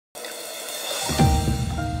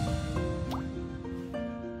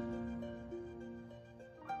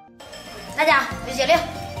大家好，我是小六。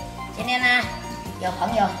今天呢，有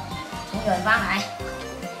朋友从远方来，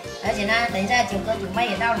而且呢，等一下9哥9妹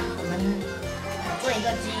也到了，我们做一个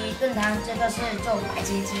鸡炖汤，这个是做白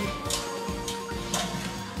切鸡。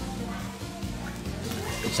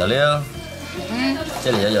小六，这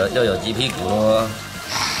里要有鸡屁股哦。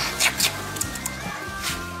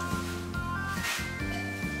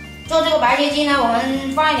做这个白切鸡呢，我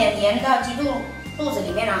们放一点盐到鸡肚子里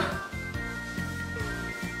面啊。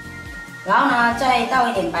 然后呢，再倒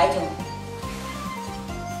一点白酒，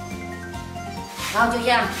然后就这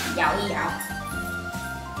样摇一摇。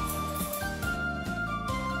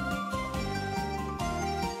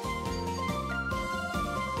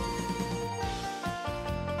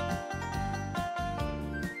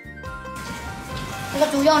这个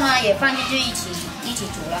猪肉呢也放进去一起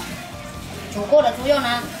煮了，煮过的猪肉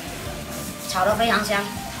呢炒得非常香，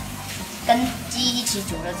跟鸡一起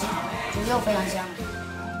煮的猪肉非常香。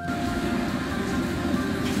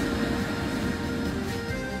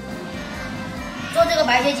 做这个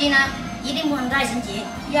白切鸡呢，一定不能太心急，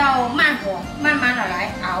要慢火，慢慢的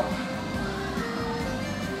来熬。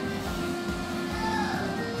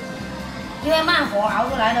因为慢火熬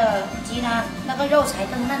出来的鸡呢，那个肉才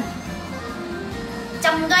更嫩。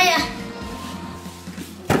怎么呀？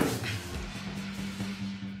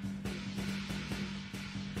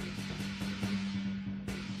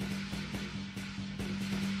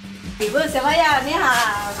你问什么呀？你好。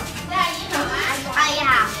阿姨好啊，阿姨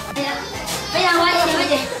好。非常欢迎你们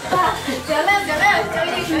姐。小六，终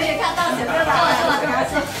于可以看到小六了。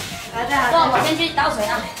来的。坐，我先去倒水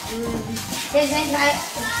啊。先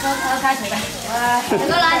开水吧。小哥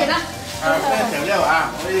来，小哥。小六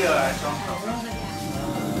啊，我也有来双手。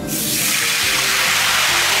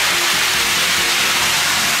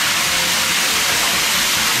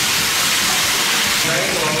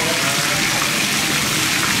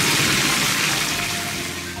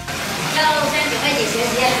 要向9妹姐学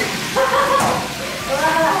习。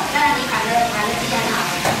看来你砍的鸡很好。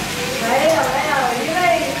没有，因为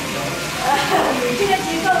你这个鸡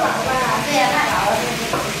够老吧？对呀，太老了。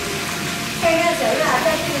看看小六在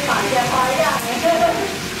自己绑些花样。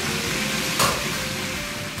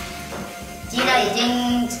鸡呢已经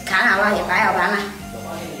砍好了，也摆好盘了，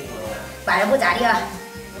摆的不咋地啊。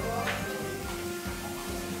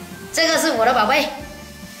这个是我的宝贝。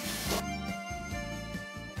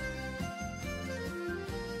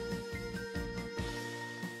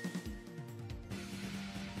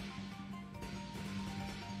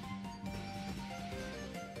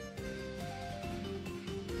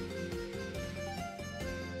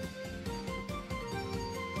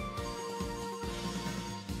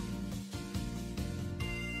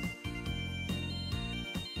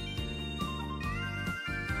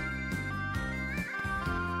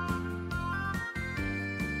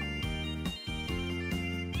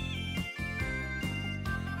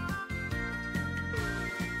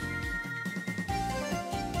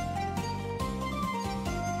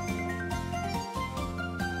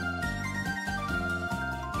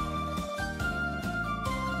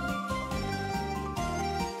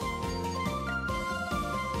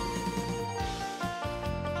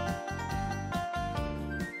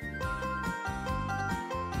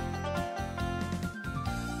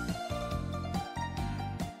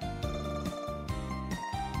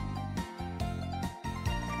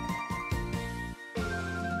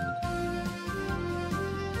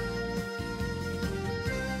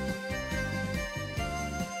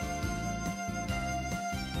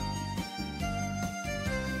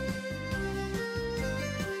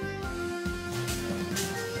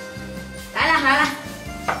 来了，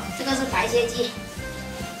这个是白切鸡。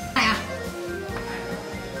哎呀，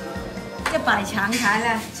就摆长台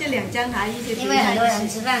了，就2张台一起。因为很多人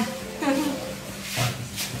吃饭。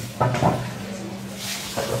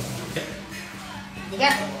你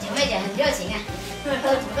看9妹姐很热情啊，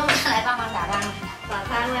都主动上来帮忙打汤。打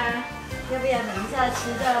汤啊，要不然等一下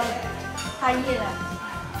吃到太热了。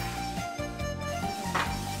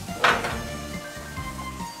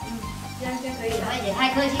这样就可以了。9妹姐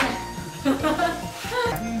太客气了。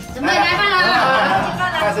 准备开饭了，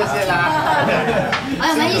谢谢啦！朋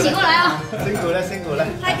友们一起过来哦！辛苦了！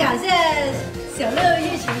太感谢小六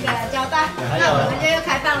热情的招待，那我们就要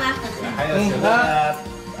开饭了。还有什么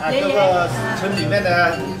各个村里面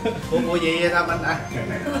的伯伯爷爷他们啊，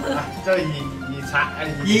这以茶加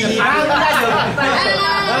酒。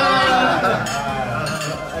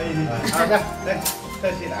好的，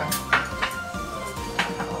客气了啊。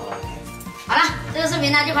 好了，这个视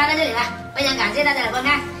频呢就拍到这里了，非常感谢大家的观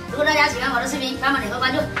看。如果大家喜欢我的视频，帮忙点个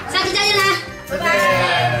关注，